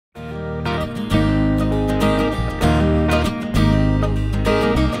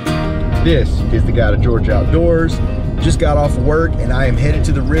This is the guy to Georgia Outdoors. Just got off of work and I am headed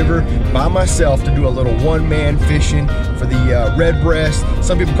to the river by myself to do a little one-man fishing for the Redbreast.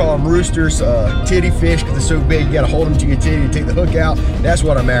 Some people call them roosters, titty fish, because they're so big you gotta hold them to your titty to take the hook out. That's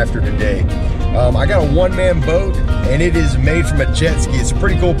what I'm after today. I got a one-man boat and it is made from a jet ski. It's a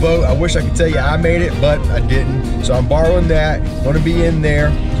pretty cool boat. I wish I could tell you I made it, but I didn't. So I'm borrowing that, gonna be in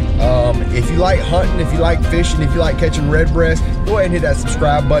there. If you like hunting, if you like fishing, if you like catching redbreast, go ahead and hit that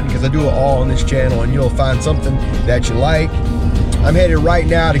subscribe button because I do it all on this channel and you'll find something that you like. I'm headed right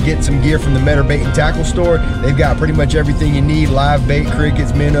now to get some gear from the Metter Bait and Tackle store. They've got pretty much everything you need, live bait,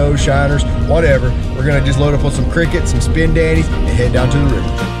 crickets, minnows, shiners, whatever. We're gonna just load up on some crickets, some spin dandies, and head down to the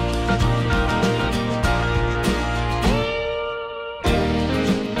river.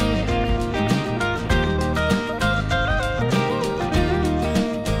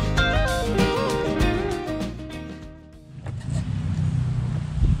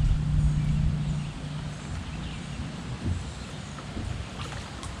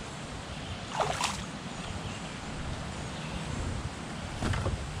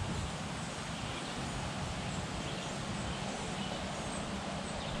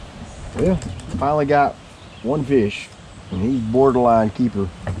 Well, finally got one fish, and he's borderline keeper.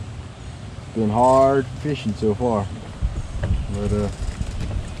 Been hard fishing so far, but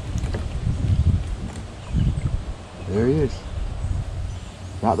there he is.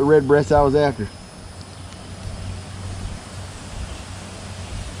 Not the redbreast I was after.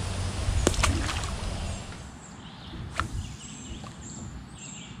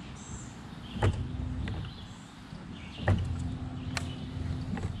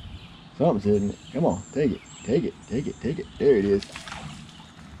 Something's hitting it. Come on, take it, take it, take it, take it. There it is.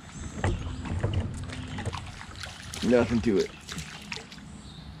 Nothing to it.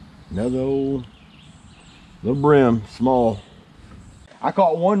 Another old little brim, small. I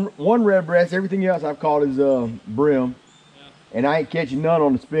caught one redbreast. Everything else I've caught is brim, and I ain't catching none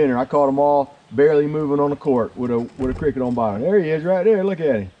on the spinner. I caught them all barely moving on the court with a cricket on bottom. There he is, right there. Look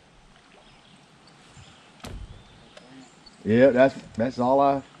at him. Yeah, that's all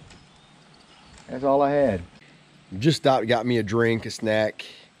I had. Just stopped, got me a drink, a snack.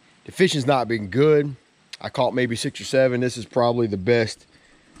 The fishing's not been good. I caught maybe 6 or 7. This is probably the best.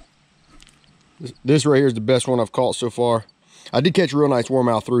 This right here is the best one I've caught so far. I did catch a real nice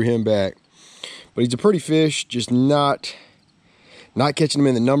warmouth, threw him back. But he's a pretty fish, just not catching him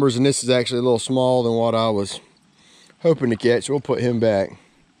in the numbers. And this is actually a little smaller than what I was hoping to catch. So we'll put him back.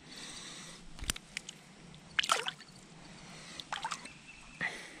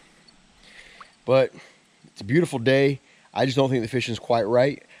 But it's a beautiful day. I just don't think the fishing's quite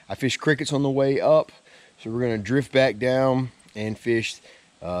right. I fished crickets on the way up, so we're gonna drift back down and fish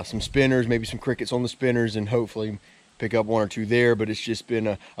some spinners, maybe some crickets on the spinners, and hopefully pick up 1 or 2 there. But it's just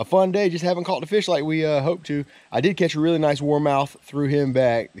been a fun day. Just haven't caught the fish like we hoped to. I did catch a really nice warmouth, threw him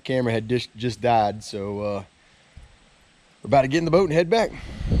back. The camera had just died, so we're about to get in the boat and head back.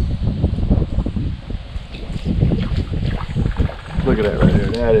 Look at that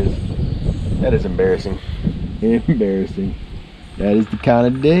right there. That is embarrassing. Embarrassing. That is the kind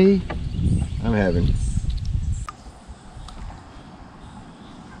of day I'm having.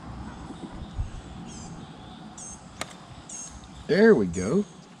 There we go.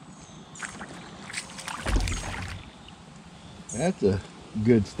 That's a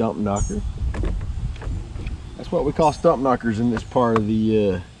good stump knocker. That's what we call stump knockers in this part of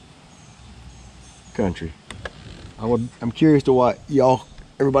the country. I'm curious to what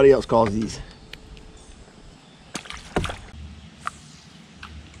everybody else calls these.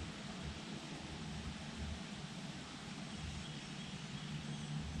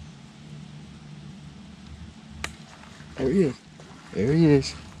 There he is. There he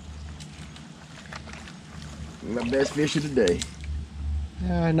is. My best fish of the day.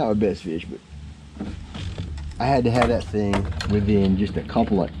 Not my best fish, but I had to have that thing within just a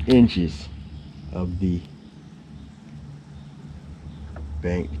couple of inches of the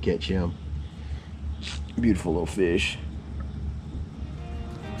bank to catch him. Beautiful little fish.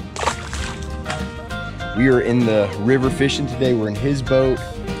 We are in the river fishing today. We're in his boat.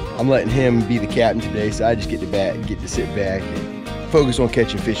 I'm letting him be the captain today, so I just get to sit back and focus on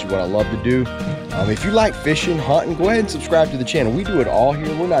catching fish is what I love to do. If you like fishing, hunting, go ahead and subscribe to the channel. We do it all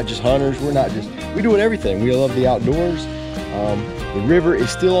here. We're not just hunters. We do it everything. We love the outdoors. The river is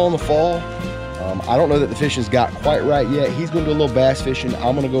still on the fall. I don't know that the fishing's got quite right yet. He's going to do a little bass fishing.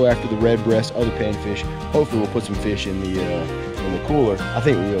 I'm going to go after the redbreast, other panfish. Hopefully we'll put some fish in the cooler. I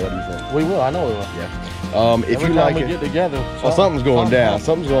think we will. What do you think? We will. I know we will. Yeah. If you like we it, get together, well, something's going down.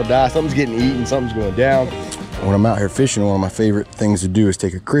 Something's going to die. Something's getting eaten. Something's going down. When I'm out here fishing, one of my favorite things to do is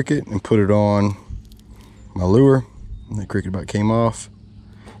take a cricket and put it on my lure. And the cricket about came off.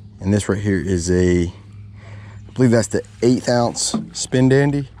 And this right here is I believe that's the 1/8 ounce spin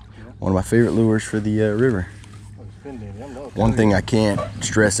dandy. One of my favorite lures for the river. One thing I can't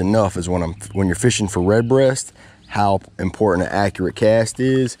stress enough is when you're fishing for redbreast, how important an accurate cast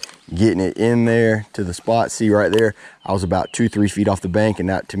is. Getting it in there to the spot. See right there, I was about 2-3 feet off the bank, and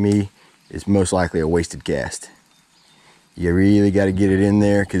that to me is most likely a wasted cast. You really got to get it in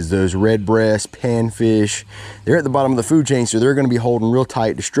there, because those redbreast, panfish, they're at the bottom of the food chain, so they're going to be holding real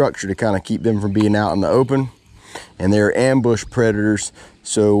tight to structure to kind of keep them from being out in the open. And they're ambush predators,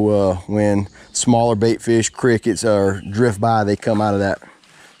 so when smaller bait fish, crickets, or drift by, they come out of that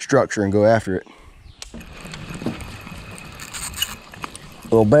structure and go after it.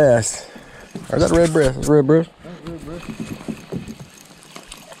 Little bass. Or is that a redbreast? That's a redbreast.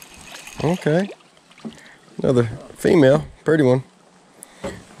 Okay. Another female, pretty one.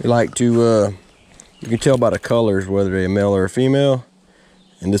 We like to, you can tell by the colors whether they're a male or a female.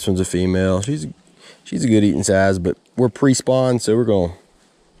 And this one's a female. She's a good eating size, but we're pre-spawn, so we're gonna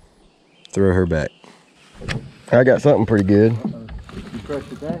throw her back. I got something pretty good. You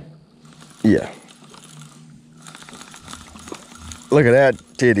crushed it back? Yeah. Look at that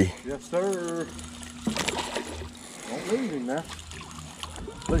titty. Yes, sir. Don't leave him now.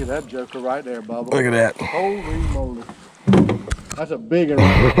 Look at that joker right there, Bubba. Look at that. Holy moly. That's a big one.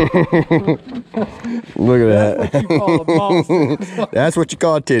 Look at That's what you call a monster. That's what you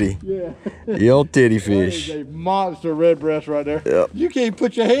call a titty. Yeah. The old titty fish. That is a monster redbreast right there. Yep. You can't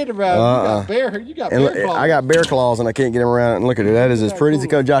put your hand around it. You got bear claws. I got bear claws and I can't get them around it. And look at it. That is as pretty as it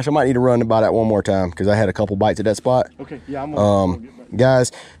goes. Josh, I might need to run by that one more time because I had a couple bites at that spot. Okay, yeah, I'm gonna get back.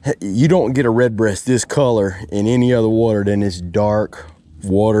 Guys, you don't get a redbreast this color in any other water than this dark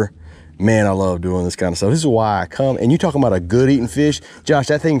water. Man, I love doing this kind of stuff. This is why I come. And you talking about a good eating fish. Josh,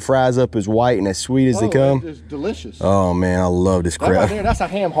 that thing fries up as white and as sweet as they come. It's delicious. Oh man, I love this crap. Right there, that's a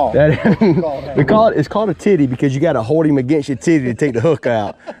ham hock. It's called a titty because you got to hold him against your titty to take the hook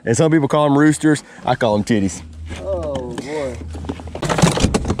out. And some people call them roosters. I call them titties. Oh boy.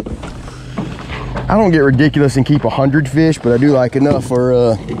 I don't get ridiculous and keep 100 fish, but I do like enough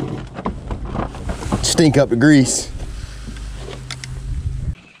for stink up the grease.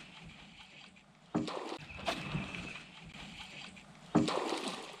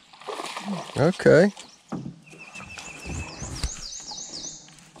 Okay.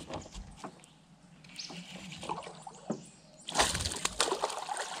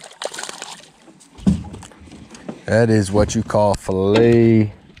 That is what you call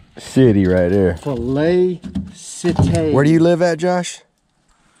Fillet City right there. Fillet City. Where do you live at, Josh?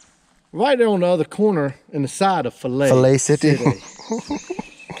 Right there on the other corner in the side of Fillet City.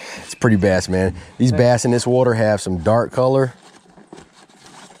 It's pretty bass, man. These bass in this water have some dark color.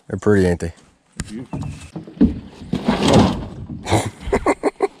 They're pretty, ain't they?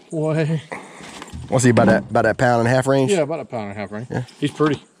 Boy. What's he about that 1.5 pound range? Yeah, about 1.5 pound range. Yeah. He's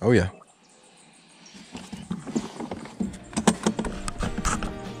pretty. Oh yeah.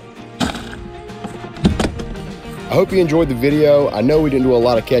 I hope you enjoyed the video. I know we didn't do a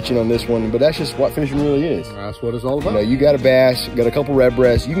lot of catching on this one, but that's just what fishing really is. That's what it's all about. You know, you got a bass, got a couple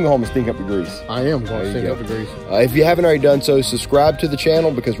redbreasts, you can go home and stink up the grease. I am going to stink up the grease. If you haven't already done so, subscribe to the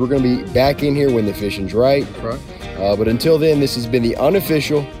channel because we're going to be back in here when the fishing's right. That's right. But until then, this has been the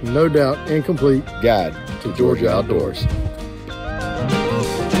unofficial, no doubt, incomplete guide to Georgia Outdoors.